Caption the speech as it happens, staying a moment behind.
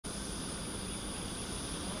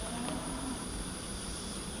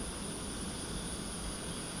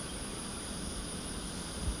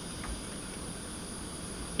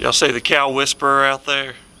Y'all see the cow whisperer out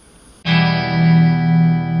there?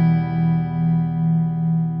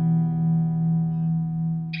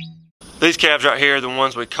 These calves right here are the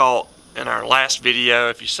ones we caught in our last video,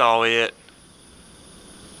 if you saw it.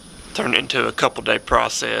 Turned into a couple-day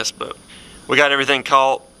process, but we got everything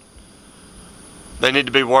caught. They need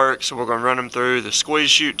to be worked, so we're going to run them through the squeeze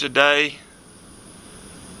chute today,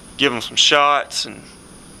 give them some shots, and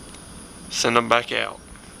send them back out.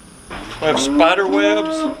 We have spider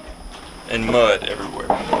webs and mud everywhere.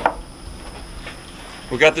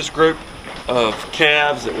 We got this group of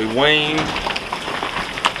calves that we weaned.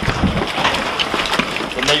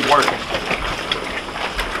 They need working.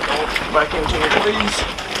 Go back into here, please.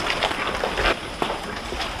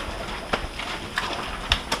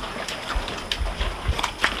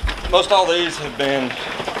 Most all these have been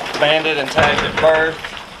banded and tagged at birth.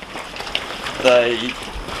 They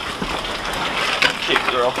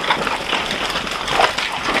girl.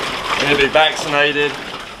 They need to be vaccinated,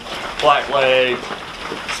 black leg.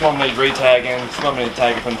 Some of them need retagging, some of them need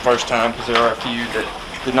tagging from the first time because there are a few that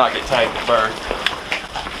did not get tagged at birth.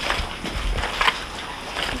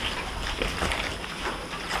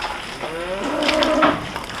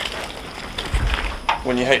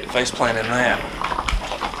 When you hate to face plant in that.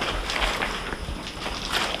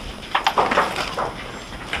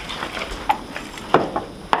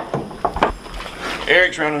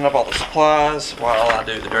 Eric's rounding up all the supplies while I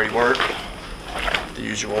do the dirty work, the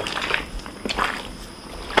usual.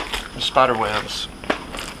 The spider webs.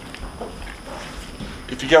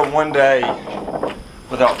 If you go one day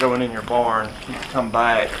without going in your barn, you can come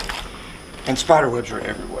back and spider webs are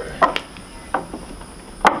everywhere.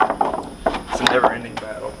 It's a never-ending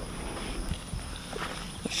battle.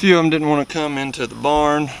 A few of them didn't want to come into the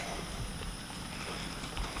barn.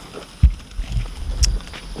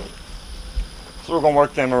 So we're going to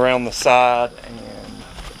work them around the side and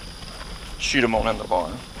shoot them on in the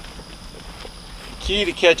barn. The key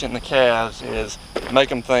to catching the calves is make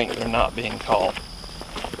them think they're not being caught.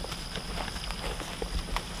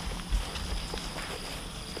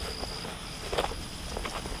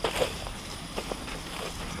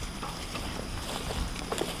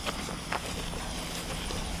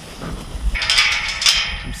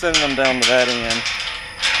 I'm sending them down to that end,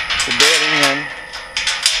 the dead end.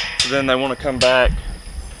 So then they want to come back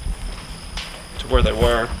to where they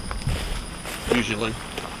were, usually,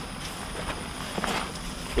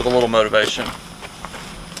 with a little motivation.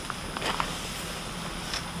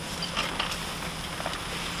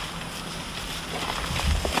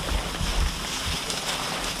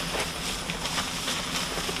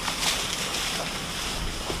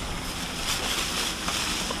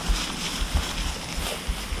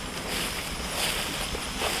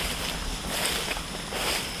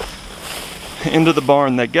 Into the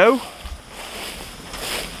barn they go.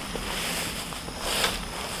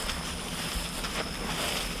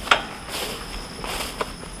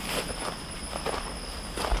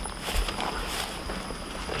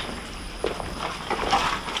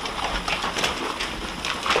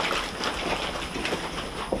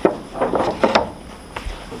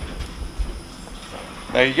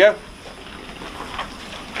 There you go.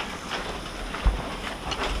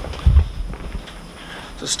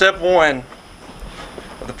 So step one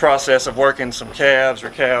of the process of working some calves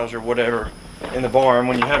or cows or whatever in the barn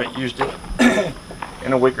when you haven't used it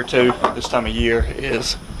in a week or two this time of year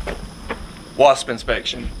is wasp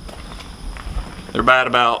inspection. They're bad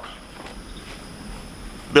about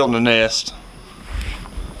building a nest.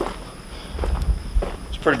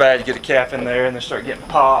 It's pretty bad. You get a calf in there and they start getting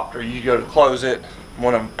popped, or you go to close it,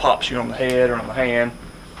 one of them pops you on the head or on the hand.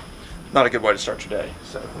 Not a good way to start your day.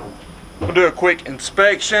 So we'll do a quick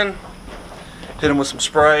inspection, hit them with some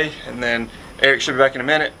spray, and then Eric should be back in a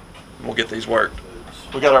minute and we'll get these worked.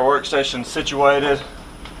 We got our workstation situated.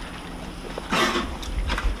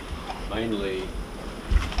 Mainly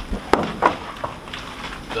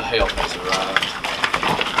the help has arrived.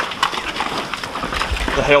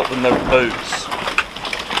 The help in their boots.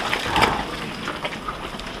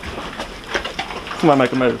 Somebody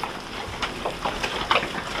make a move.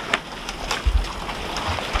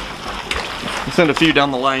 We'll send a few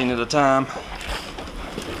down the lane at a time.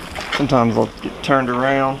 Sometimes they'll get turned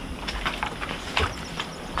around.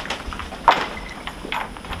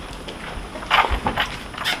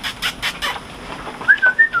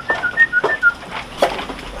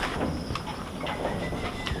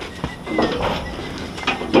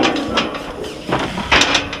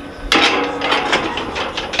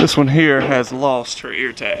 This one here has lost her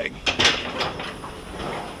ear tag.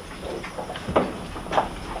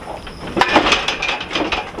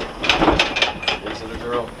 Is it a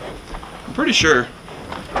girl? I'm pretty sure.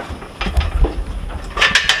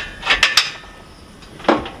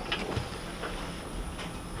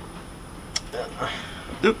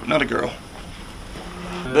 Oop, not a girl.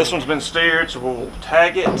 This one's been steered, so we'll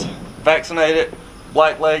tag it, vaccinate it,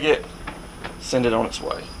 blackleg it, send it on its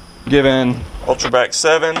way. Given Ultrabac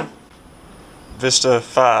 7, Vista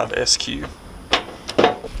 5 SQ.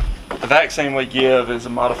 The vaccine we give is a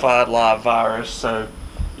modified live virus, so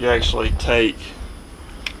you actually take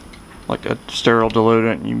like a sterile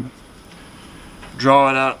diluent and you draw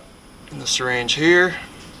it out in the syringe here.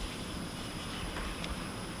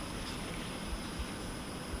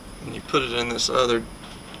 And you put it in this other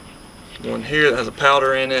one here that has a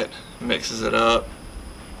powder in it, mixes it up.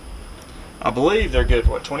 I believe they're good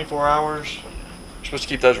for what, 24 hours? You're supposed to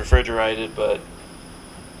keep those refrigerated, but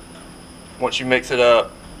once you mix it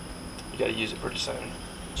up, you gotta use it pretty soon.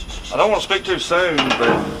 I don't want to speak too soon,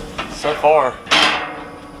 but so far,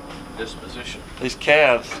 Disposition. these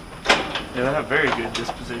calves, yeah, they have very good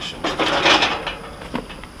disposition.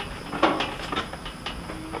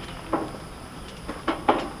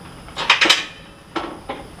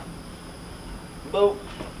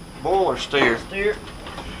 Bull or steer? Steer.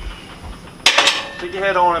 Stick your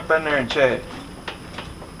head on up in there and check.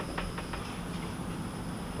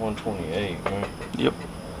 128, right? Yep.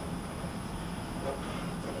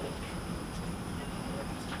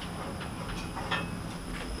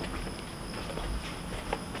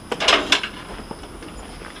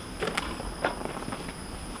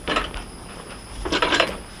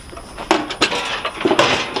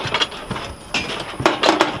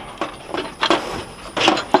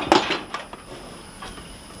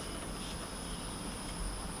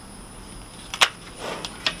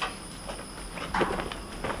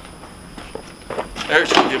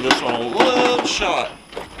 Eric's gonna give this one a little shot.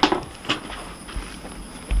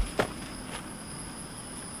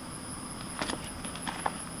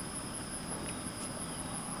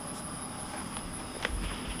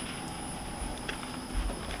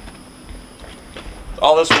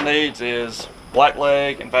 All this one needs is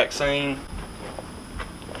blackleg and vaccine.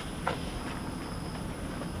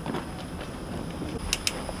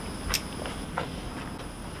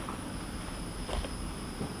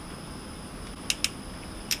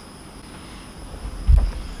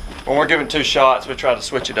 When we're giving 2 shots, we try to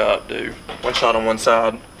switch it up, do 1 shot on one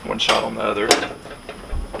side, 1 shot on the other.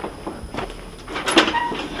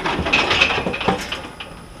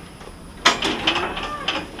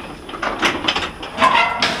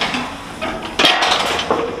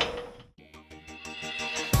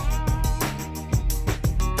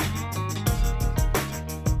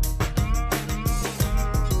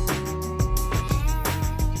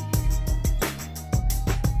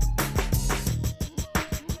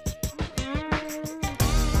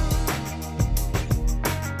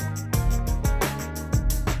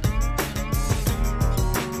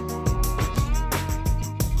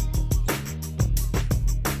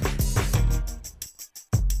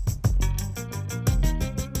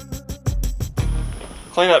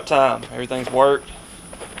 Cleanup time. Everything's worked.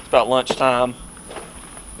 It's about lunchtime.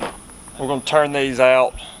 We're going to turn these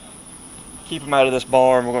out. Keep them out of this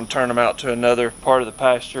barn. We're going to turn them out to another part of the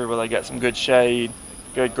pasture where they got some good shade,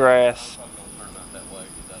 good grass.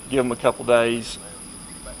 Give them a couple days.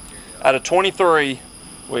 Out of 23,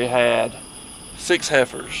 we had 6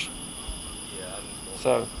 heifers.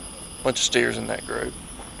 So, a bunch of steers in that group.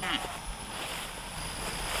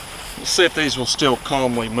 Let's see if these will still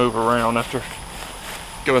calmly move around after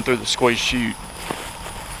going through the squeeze chute.